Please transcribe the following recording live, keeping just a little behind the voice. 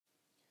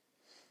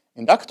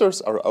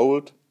Inductors are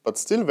old but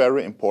still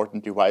very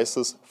important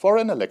devices for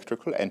an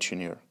electrical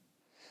engineer.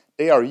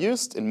 They are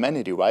used in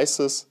many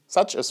devices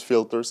such as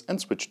filters and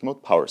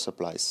switched-mode power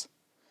supplies.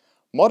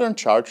 Modern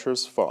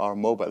chargers for our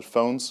mobile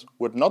phones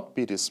would not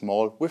be this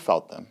small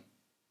without them.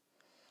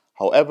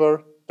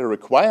 However, the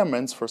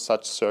requirements for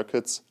such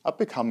circuits are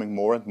becoming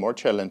more and more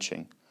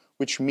challenging,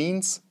 which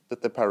means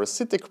that the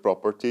parasitic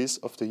properties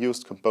of the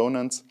used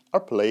components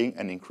are playing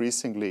an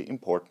increasingly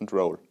important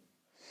role.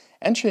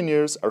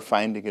 Engineers are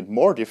finding it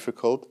more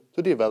difficult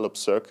to develop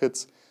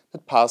circuits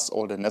that pass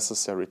all the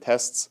necessary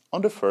tests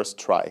on the first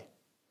try.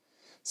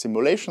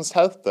 Simulations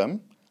help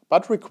them,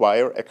 but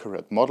require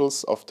accurate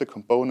models of the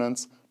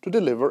components to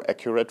deliver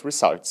accurate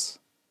results.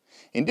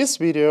 In this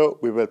video,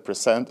 we will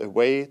present a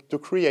way to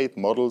create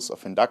models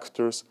of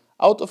inductors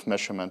out of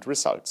measurement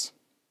results.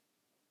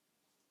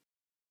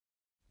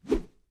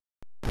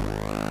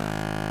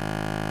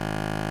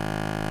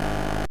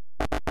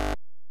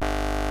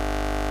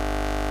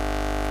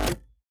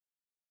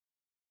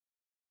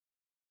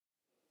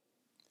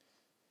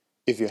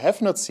 If you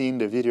have not seen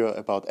the video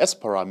about S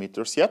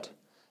parameters yet,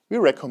 we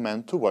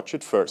recommend to watch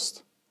it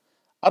first.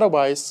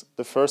 Otherwise,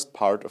 the first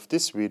part of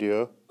this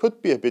video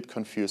could be a bit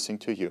confusing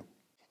to you.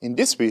 In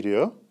this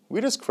video, we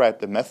describe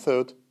the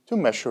method to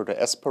measure the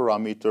S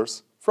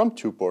parameters from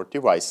two-port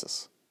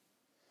devices.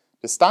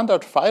 The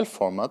standard file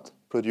format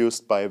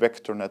produced by a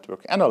vector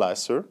network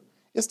analyzer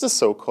is the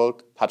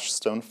so-called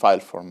touchstone file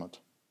format.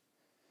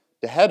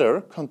 The header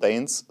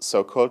contains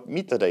so-called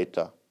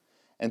metadata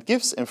and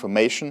gives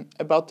information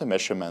about the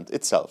measurement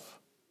itself.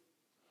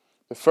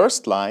 The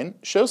first line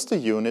shows the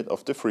unit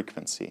of the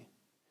frequency.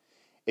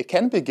 It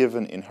can be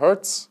given in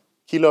hertz,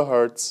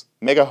 kilohertz,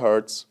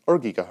 megahertz or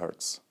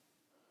gigahertz.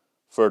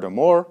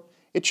 Furthermore,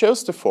 it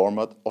shows the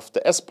format of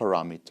the S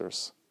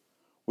parameters,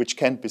 which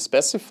can be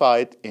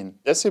specified in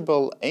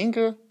decibel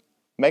angle,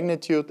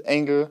 magnitude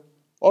angle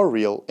or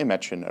real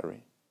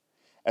imaginary.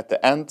 At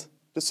the end,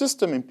 the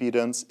system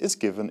impedance is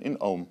given in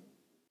ohm.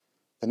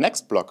 The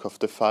next block of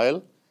the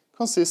file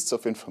consists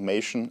of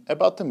information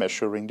about the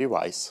measuring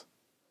device.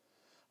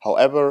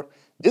 However,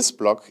 this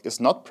block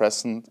is not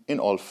present in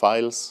all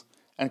files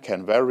and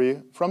can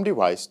vary from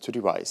device to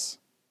device.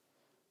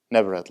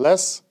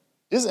 Nevertheless,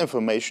 this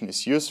information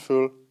is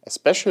useful,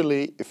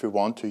 especially if we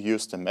want to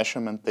use the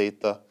measurement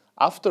data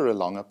after a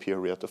longer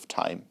period of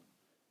time.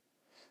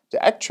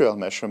 The actual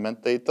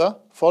measurement data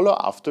follow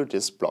after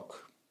this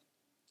block.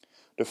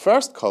 The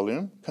first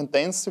column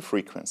contains the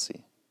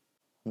frequency.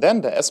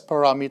 Then the S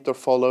parameter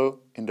follow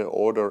in the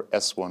order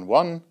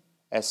S11,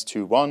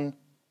 S21,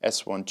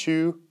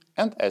 S12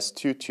 and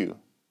S22.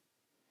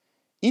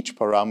 Each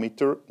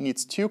parameter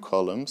needs two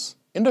columns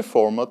in the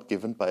format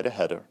given by the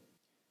header.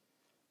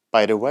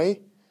 By the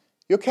way,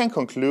 you can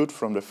conclude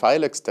from the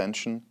file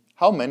extension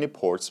how many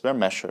ports were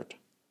measured.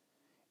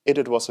 If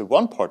it was a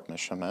one-port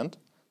measurement,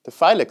 the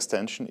file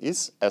extension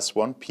is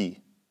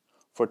S1P.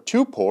 For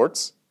two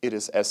ports, it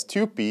is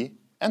S2P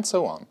and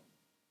so on.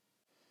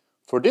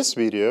 For this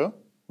video,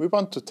 we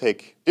want to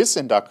take this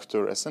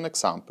inductor as an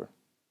example.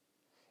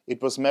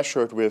 It was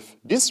measured with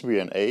this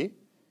VNA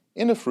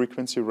in a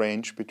frequency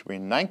range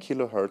between 9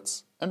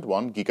 kHz and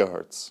 1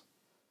 GHz.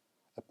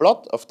 A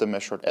plot of the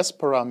measured S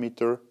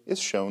parameter is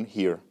shown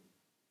here.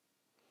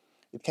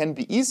 It can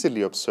be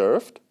easily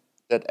observed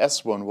that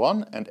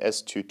S11 and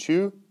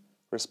S22,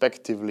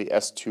 respectively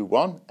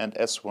S21 and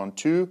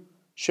S12,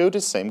 show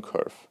the same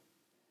curve.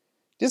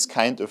 This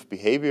kind of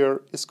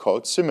behavior is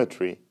called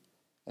symmetry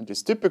and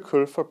is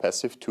typical for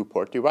passive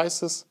two-port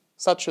devices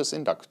such as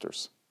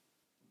inductors.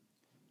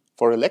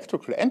 For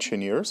electrical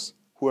engineers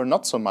who are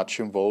not so much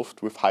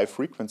involved with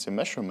high-frequency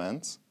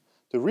measurements,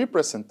 the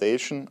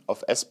representation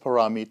of S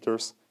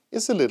parameters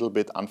is a little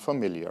bit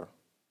unfamiliar.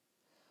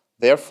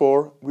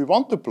 Therefore, we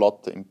want to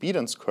plot the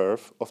impedance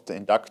curve of the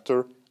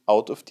inductor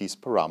out of these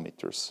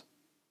parameters.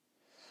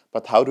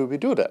 But how do we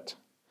do that?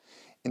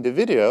 In the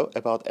video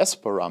about S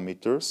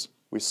parameters,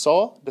 we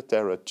saw that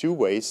there are two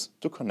ways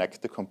to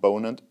connect the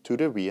component to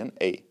the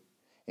VNA,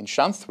 in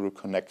shunt-through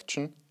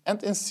connection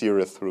and in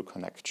serial-through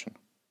connection.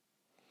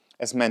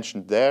 As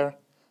mentioned there,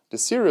 the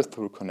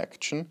serial-through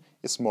connection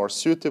is more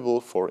suitable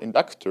for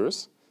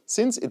inductors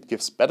since it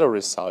gives better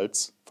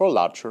results for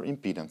larger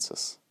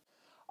impedances.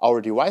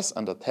 Our device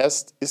under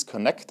test is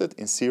connected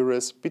in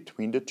series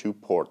between the two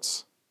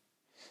ports.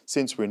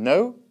 Since we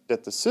know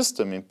that the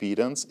system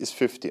impedance is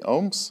 50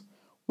 ohms,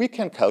 we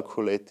can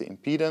calculate the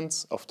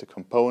impedance of the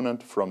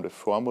component from the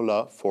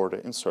formula for the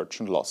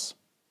insertion loss.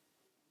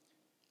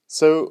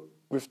 So,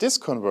 with this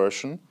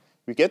conversion,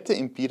 we get the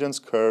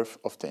impedance curve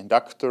of the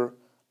inductor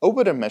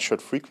over the measured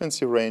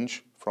frequency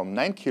range from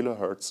 9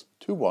 kHz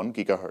to 1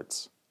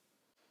 GHz.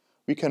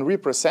 We can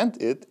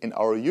represent it in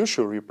our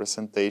usual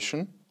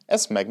representation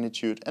as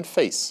magnitude and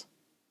phase.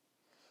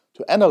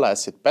 To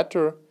analyze it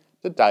better,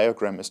 the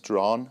diagram is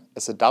drawn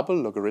as a double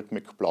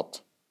logarithmic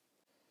plot.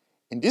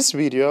 In this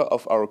video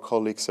of our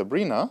colleague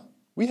Sabrina,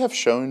 we have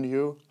shown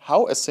you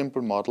how a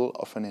simple model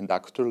of an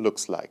inductor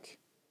looks like.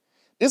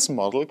 This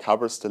model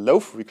covers the low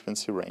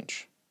frequency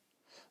range.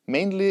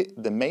 mainly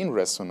the main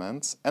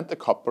resonance and the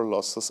copper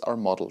losses are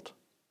modeled.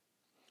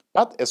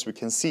 But as we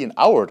can see in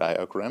our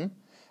diagram,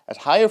 at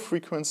higher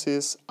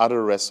frequencies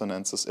other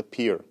resonances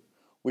appear,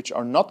 which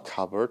are not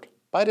covered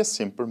by the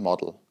simple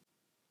model.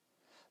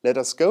 Let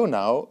us go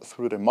now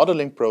through the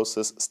modeling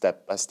process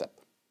step by step.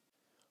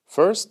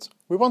 First,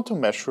 we want to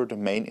measure the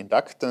main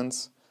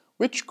inductance,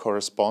 which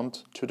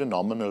correspond to the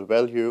nominal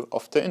value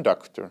of the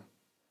inductor.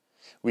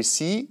 We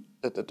see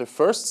that at the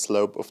first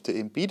slope of the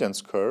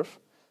impedance curve,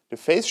 the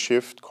phase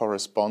shift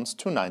corresponds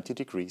to 90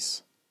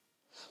 degrees.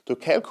 To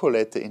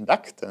calculate the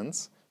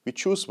inductance, we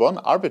choose one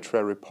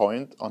arbitrary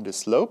point on the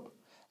slope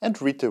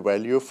and read the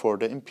value for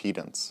the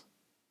impedance.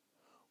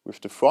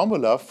 With the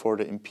formula for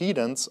the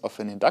impedance of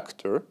an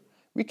inductor,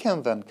 we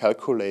can then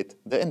calculate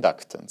the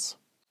inductance.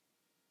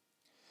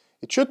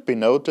 It should be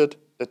noted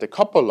that the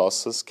copper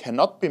losses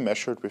cannot be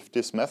measured with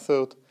this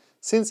method,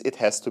 since it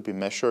has to be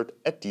measured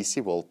at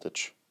DC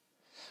voltage.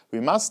 We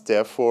must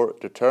therefore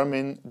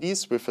determine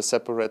these with a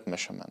separate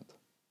measurement.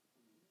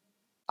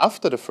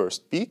 After the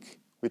first peak,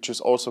 which is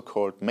also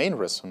called main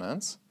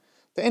resonance,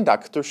 the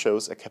inductor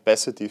shows a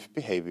capacitive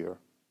behavior.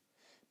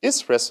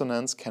 This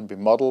resonance can be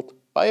modeled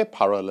by a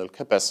parallel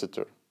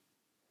capacitor.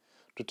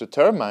 To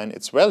determine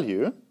its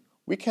value,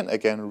 we can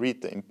again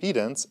read the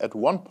impedance at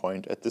one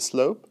point at the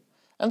slope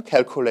and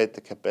calculate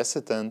the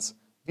capacitance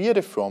via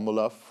the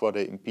formula for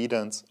the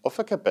impedance of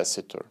a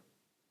capacitor.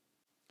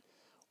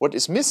 What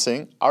is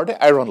missing are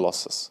the iron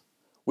losses,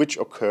 which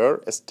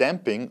occur as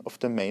damping of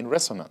the main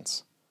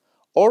resonance,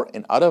 or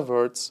in other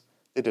words,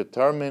 they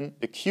determine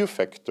the Q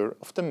factor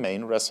of the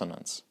main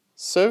resonance.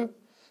 So,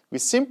 we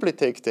simply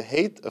take the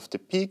height of the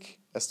peak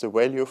as the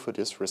value for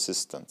this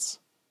resistance.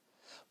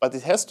 But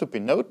it has to be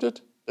noted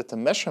that the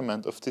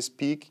measurement of this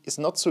peak is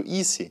not so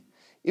easy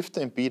if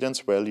the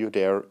impedance value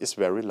there is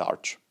very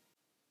large.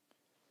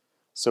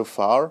 So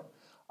far,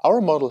 our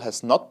model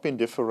has not been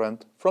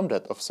different from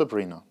that of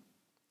Sabrina.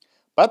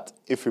 But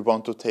if we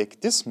want to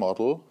take this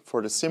model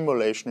for the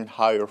simulation in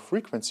higher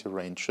frequency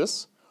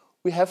ranges,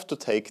 we have to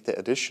take the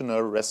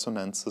additional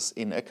resonances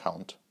in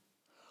account.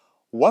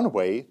 One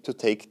way to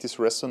take these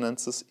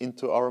resonances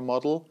into our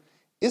model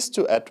is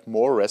to add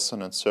more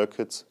resonance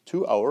circuits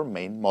to our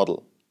main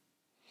model.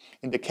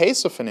 In the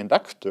case of an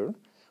inductor,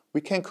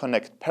 we can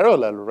connect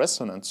parallel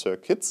resonance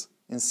circuits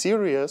in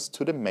series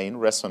to the main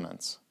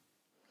resonance.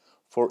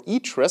 For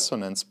each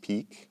resonance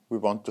peak we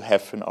want to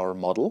have in our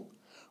model,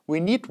 we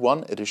need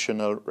one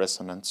additional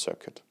resonance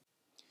circuit.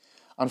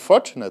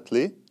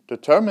 Unfortunately,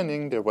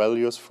 determining the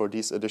values for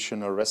these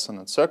additional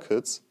resonance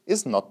circuits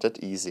is not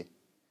that easy.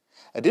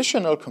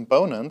 Additional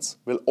components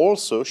will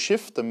also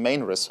shift the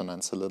main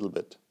resonance a little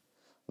bit.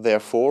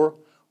 Therefore,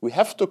 we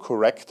have to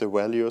correct the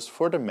values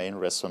for the main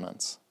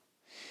resonance.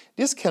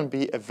 This can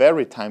be a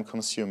very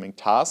time-consuming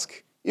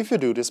task if you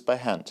do this by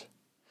hand.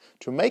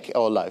 To make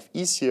our life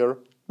easier,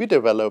 we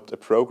developed a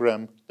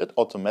program that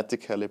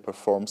automatically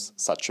performs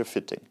such a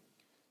fitting.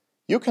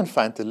 You can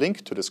find the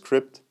link to the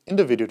script in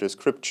the video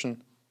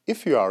description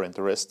if you are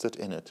interested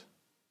in it.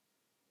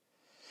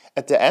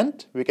 At the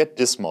end, we get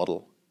this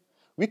model.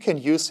 We can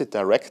use it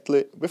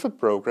directly with a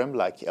program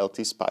like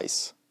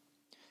LT-Spice.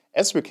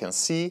 As we can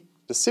see,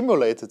 the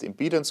simulated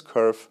impedance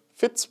curve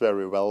fits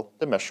very well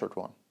the measured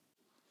one.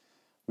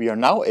 We are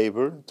now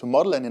able to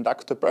model an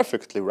inductor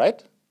perfectly,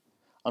 right?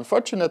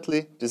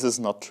 Unfortunately, this is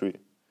not true.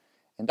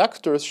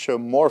 Inductors show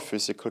more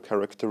physical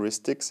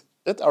characteristics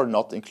that are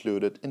not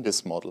included in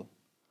this model.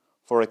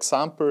 For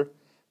example,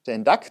 the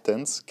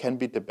inductance can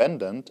be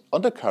dependent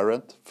on the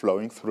current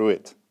flowing through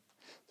it.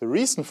 The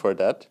reason for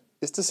that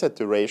is the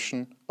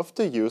saturation of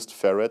the used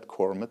ferrite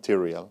core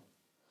material.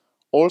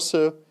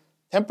 Also,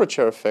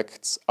 temperature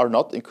effects are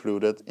not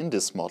included in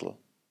this model.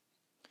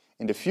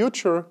 In the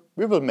future,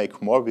 we will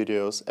make more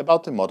videos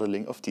about the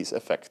modeling of these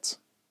effects.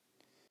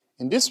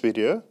 In this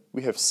video,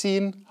 we have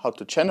seen how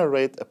to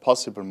generate a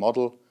possible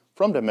model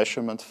from the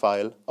measurement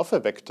file of a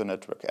vector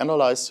network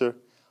analyzer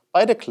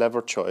by the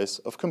clever choice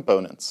of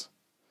components.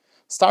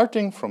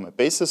 Starting from a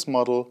basis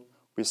model,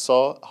 we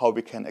saw how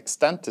we can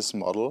extend this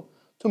model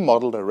to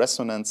model the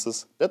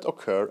resonances that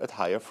occur at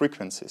higher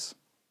frequencies.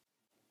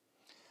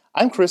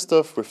 I'm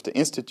Christoph with the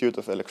Institute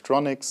of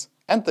Electronics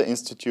and the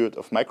Institute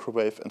of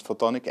Microwave and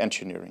Photonic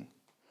Engineering.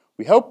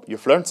 We hope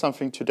you've learned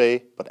something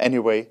today, but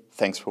anyway,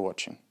 thanks for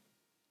watching.